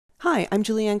Hi, I'm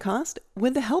Julieanne Kost.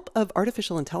 With the help of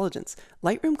artificial intelligence,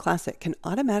 Lightroom Classic can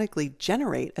automatically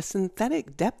generate a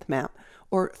synthetic depth map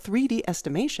or 3D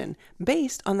estimation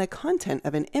based on the content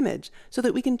of an image so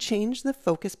that we can change the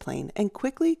focus plane and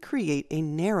quickly create a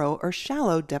narrow or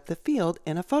shallow depth of field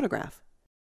in a photograph.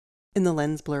 In the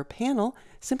Lens Blur panel,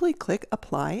 simply click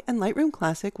Apply and Lightroom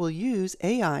Classic will use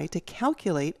AI to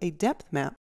calculate a depth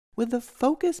map with the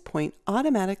focus point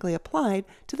automatically applied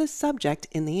to the subject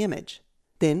in the image.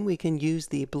 Then we can use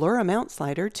the blur amount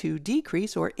slider to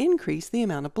decrease or increase the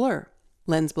amount of blur.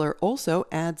 Lens Blur also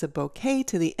adds a bokeh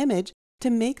to the image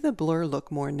to make the blur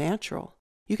look more natural.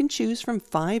 You can choose from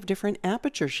 5 different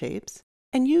aperture shapes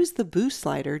and use the boost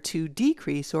slider to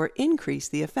decrease or increase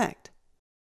the effect.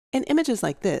 In images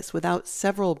like this, without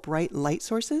several bright light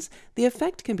sources, the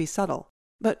effect can be subtle,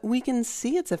 but we can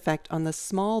see its effect on the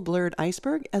small blurred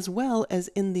iceberg as well as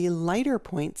in the lighter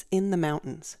points in the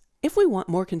mountains. If we want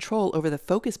more control over the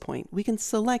focus point, we can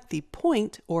select the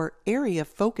point or area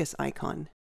focus icon.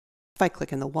 If I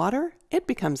click in the water, it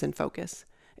becomes in focus.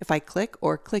 If I click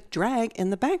or click-drag in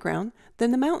the background,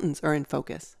 then the mountains are in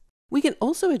focus. We can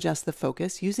also adjust the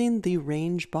focus using the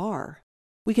range bar.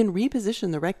 We can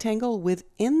reposition the rectangle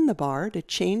within the bar to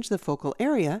change the focal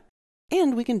area,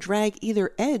 and we can drag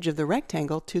either edge of the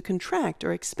rectangle to contract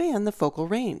or expand the focal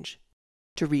range.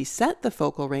 To reset the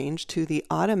focal range to the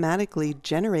automatically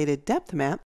generated depth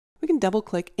map, we can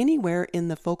double-click anywhere in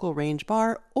the focal range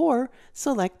bar or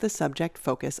select the subject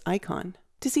focus icon.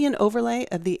 To see an overlay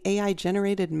of the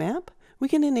AI-generated map, we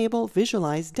can enable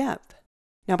Visualize Depth.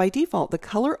 Now, by default, the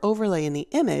color overlay in the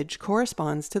image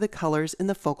corresponds to the colors in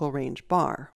the focal range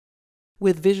bar.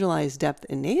 With Visualize Depth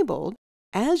enabled,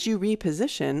 as you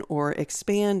reposition or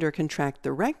expand or contract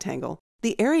the rectangle,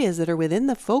 the areas that are within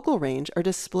the focal range are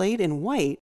displayed in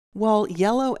white, while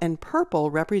yellow and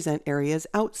purple represent areas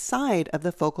outside of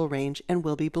the focal range and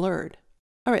will be blurred.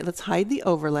 All right, let's hide the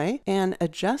overlay and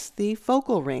adjust the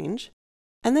focal range,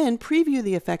 and then preview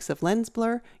the effects of lens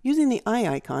blur using the eye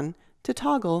icon to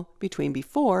toggle between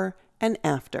before and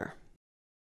after.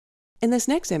 In this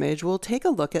next image, we'll take a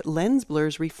look at Lens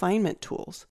Blur's Refinement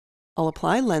Tools. I'll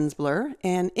apply Lens Blur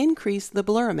and increase the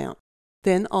blur amount.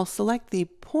 Then I'll select the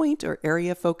Point or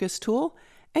Area Focus tool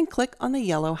and click on the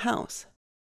yellow house.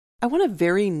 I want a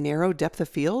very narrow depth of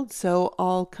field, so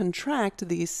I'll contract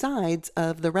the sides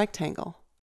of the rectangle.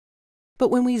 But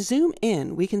when we zoom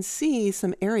in, we can see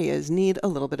some areas need a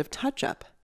little bit of touch-up.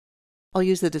 I'll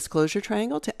use the disclosure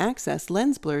triangle to access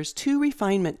Lens Blur's 2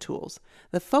 refinement tools,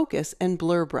 the Focus and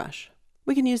Blur brush.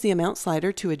 We can use the amount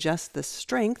slider to adjust the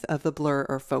strength of the blur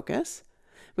or focus.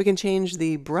 We can change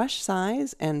the brush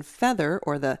size and feather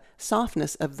or the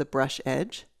softness of the brush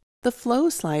edge. The flow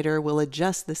slider will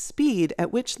adjust the speed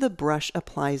at which the brush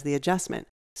applies the adjustment,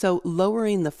 so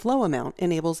lowering the flow amount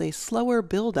enables a slower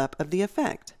buildup of the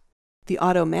effect. The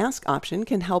auto mask option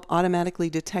can help automatically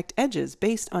detect edges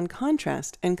based on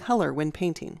contrast and color when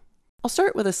painting. I'll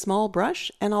start with a small brush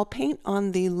and I'll paint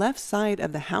on the left side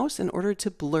of the house in order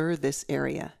to blur this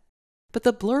area. But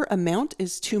the blur amount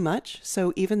is too much,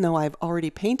 so even though I've already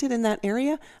painted in that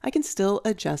area, I can still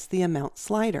adjust the amount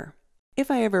slider.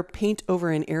 If I ever paint over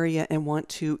an area and want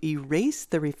to erase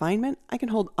the refinement, I can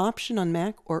hold Option on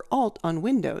Mac or Alt on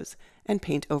Windows and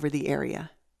paint over the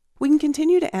area. We can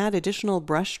continue to add additional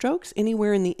brush strokes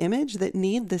anywhere in the image that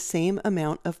need the same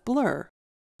amount of blur.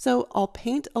 So I'll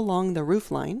paint along the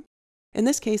roofline. In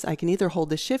this case, I can either hold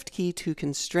the Shift key to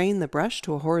constrain the brush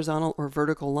to a horizontal or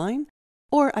vertical line,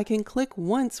 or I can click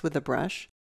once with the brush,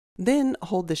 then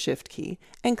hold the Shift key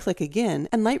and click again,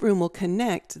 and Lightroom will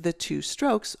connect the 2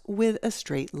 strokes with a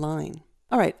straight line.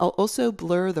 All right, I'll also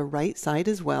blur the right side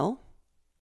as well.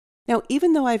 Now,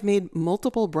 even though I've made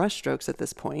multiple brush strokes at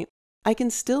this point, I can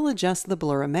still adjust the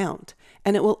blur amount,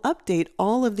 and it will update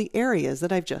all of the areas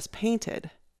that I've just painted.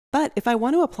 But if I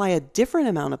want to apply a different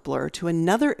amount of blur to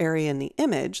another area in the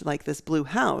image, like this blue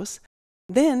house,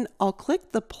 then I'll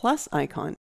click the plus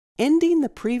icon, ending the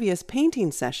previous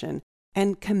painting session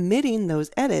and committing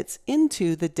those edits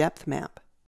into the depth map.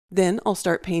 Then I'll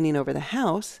start painting over the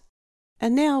house,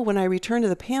 and now when I return to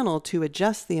the panel to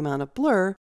adjust the amount of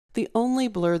blur, the only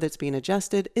blur that's being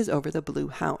adjusted is over the blue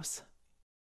house.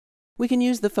 We can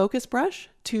use the focus brush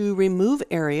to remove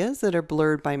areas that are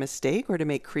blurred by mistake or to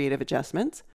make creative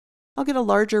adjustments. I'll get a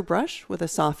larger brush with a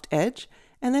soft edge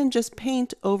and then just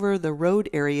paint over the road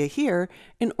area here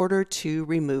in order to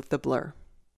remove the blur.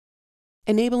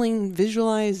 Enabling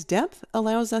Visualize Depth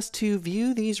allows us to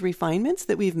view these refinements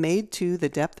that we've made to the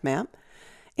depth map,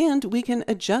 and we can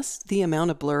adjust the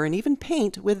amount of blur and even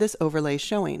paint with this overlay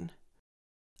showing.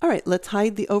 All right, let's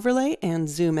hide the overlay and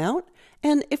zoom out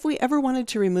And if we ever wanted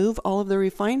to remove all of the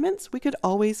refinements, we could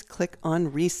always click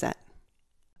on Reset.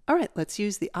 All right, let's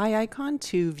use the eye icon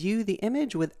to view the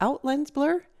image without lens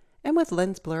blur and with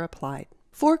lens blur applied.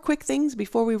 4 quick things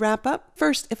before we wrap up.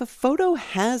 First, if a photo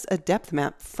has a depth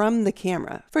map from the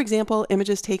camera, for example,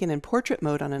 images taken in portrait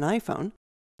mode on an iPhone,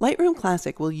 Lightroom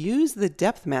Classic will use the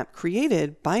depth map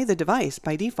created by the device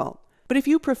by default. But if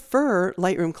you prefer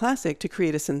Lightroom Classic to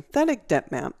create a synthetic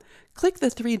depth map, click the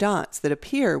 3 dots that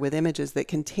appear with images that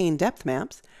contain depth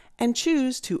maps and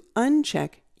choose to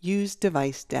uncheck Use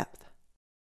Device Depth.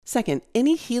 Second,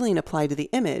 any healing applied to the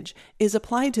image is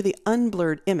applied to the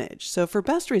unblurred image. So for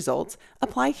best results,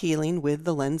 apply healing with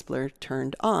the lens blur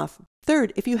turned off.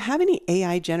 Third, if you have any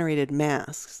AI-generated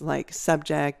masks like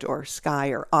subject or sky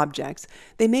or objects,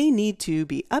 they may need to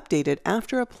be updated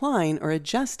after applying or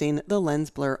adjusting the lens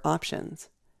blur options.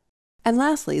 And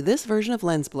lastly, this version of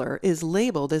lens blur is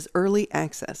labeled as early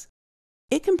access.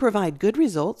 It can provide good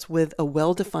results with a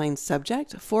well-defined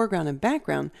subject, foreground, and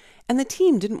background, and the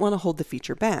team didn't want to hold the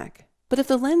feature back. But if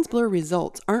the lens blur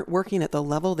results aren't working at the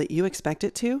level that you expect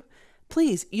it to,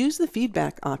 please use the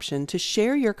feedback option to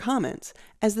share your comments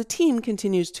as the team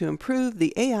continues to improve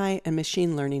the AI and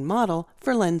machine learning model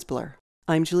for lens blur.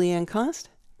 I'm Julieanne Kost.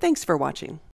 Thanks for watching.